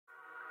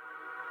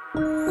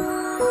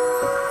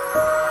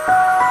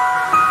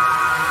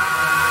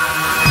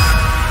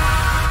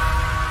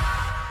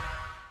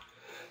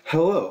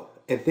Hello,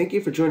 and thank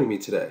you for joining me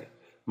today.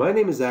 My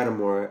name is Adam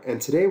Mora,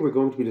 and today we're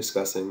going to be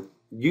discussing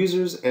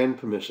users and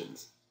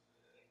permissions.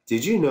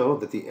 Did you know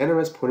that the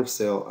NRS point of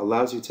sale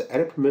allows you to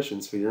edit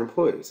permissions for your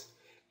employees,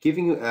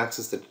 giving you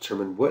access to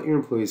determine what your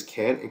employees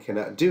can and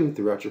cannot do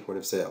throughout your point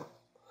of sale?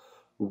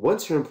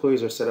 Once your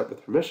employees are set up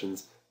with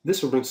permissions,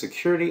 this will bring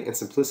security and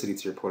simplicity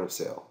to your point of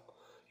sale.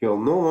 You'll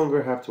no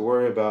longer have to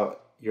worry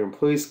about your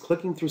employees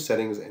clicking through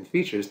settings and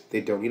features they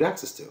don't need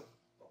access to.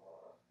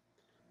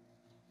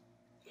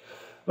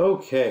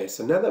 Okay,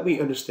 so now that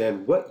we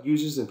understand what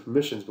users and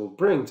permissions will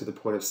bring to the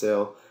point of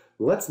sale,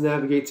 let's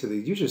navigate to the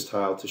Users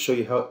tile to show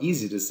you how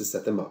easy it is to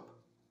set them up.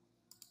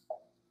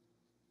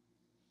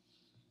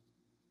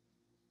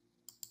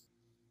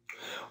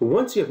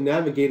 Once you have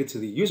navigated to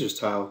the Users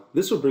tile,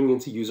 this will bring you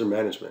into User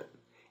Management.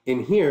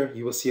 In here,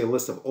 you will see a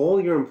list of all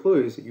your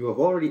employees that you have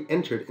already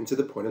entered into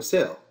the point of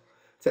sale.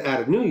 To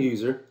add a new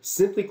user,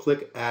 simply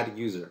click Add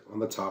User on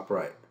the top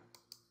right.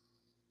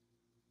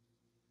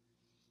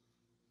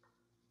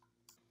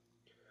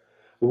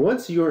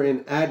 Once you are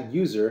in Add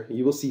User,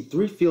 you will see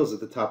three fields at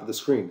the top of the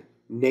screen: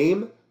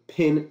 Name,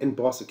 PIN, and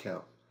Boss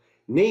Account.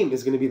 Name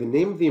is going to be the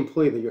name of the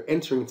employee that you're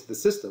entering into the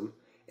system,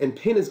 and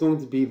PIN is going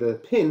to be the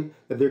PIN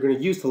that they're going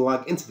to use to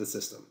log into the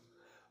system.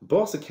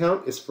 Boss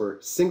Account is for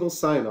single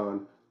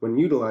sign-on when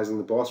utilizing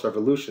the Boss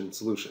Revolution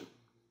solution.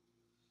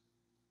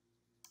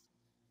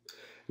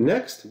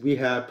 Next, we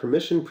have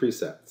Permission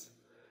Presets.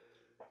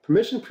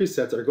 Permission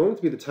presets are going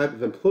to be the type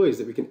of employees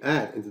that we can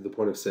add into the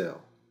point of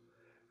sale.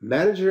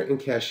 Manager and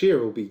cashier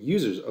will be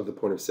users of the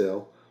point of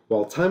sale,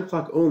 while time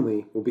clock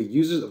only will be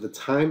users of the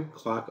time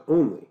clock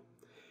only.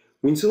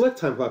 When you select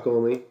time clock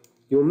only,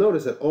 you'll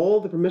notice that all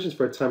the permissions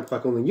for a time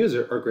clock only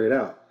user are grayed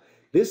out.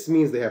 This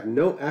means they have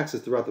no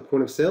access throughout the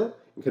point of sale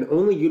and can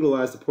only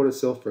utilize the point of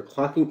sale for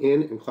clocking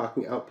in and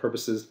clocking out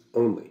purposes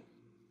only.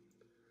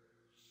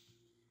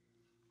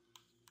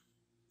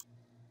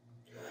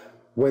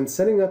 When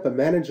setting up a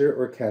manager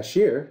or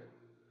cashier,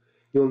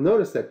 you'll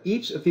notice that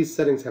each of these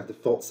settings have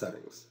default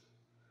settings.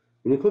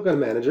 When you click on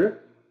Manager,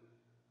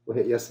 we'll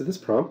hit yes to this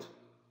prompt.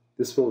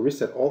 This will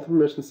reset all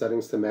permission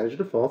settings to manager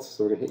defaults,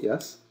 so we're going to hit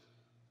yes.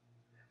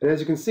 And as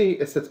you can see,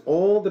 it sets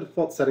all the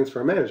default settings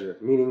for a manager,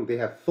 meaning they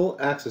have full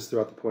access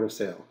throughout the point of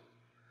sale.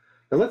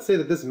 Now let's say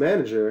that this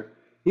manager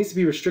needs to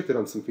be restricted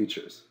on some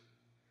features.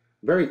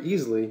 Very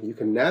easily, you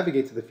can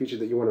navigate to the feature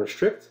that you want to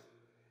restrict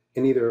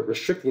and either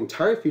restrict the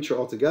entire feature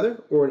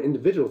altogether or an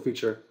individual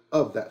feature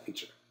of that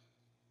feature.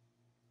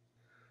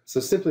 So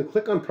simply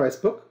click on Price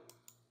Book.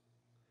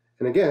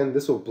 And again,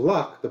 this will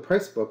block the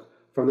price book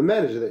from the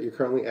manager that you're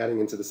currently adding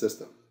into the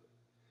system.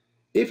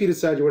 If you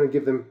decide you want to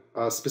give them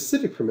a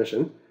specific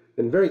permission,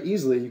 then very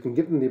easily you can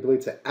give them the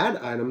ability to add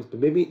items, but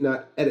maybe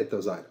not edit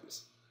those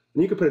items.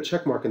 And you can put a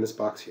check mark in this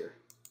box here.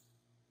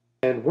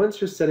 And once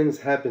your settings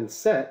have been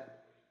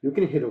set, you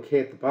can hit OK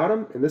at the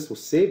bottom, and this will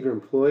save your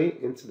employee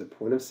into the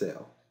point of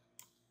sale.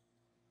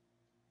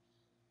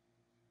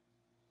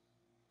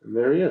 And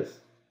there he is.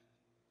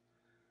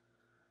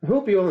 I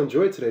hope you all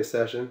enjoyed today's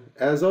session.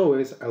 As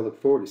always, I look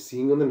forward to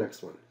seeing you on the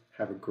next one.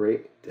 Have a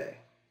great day.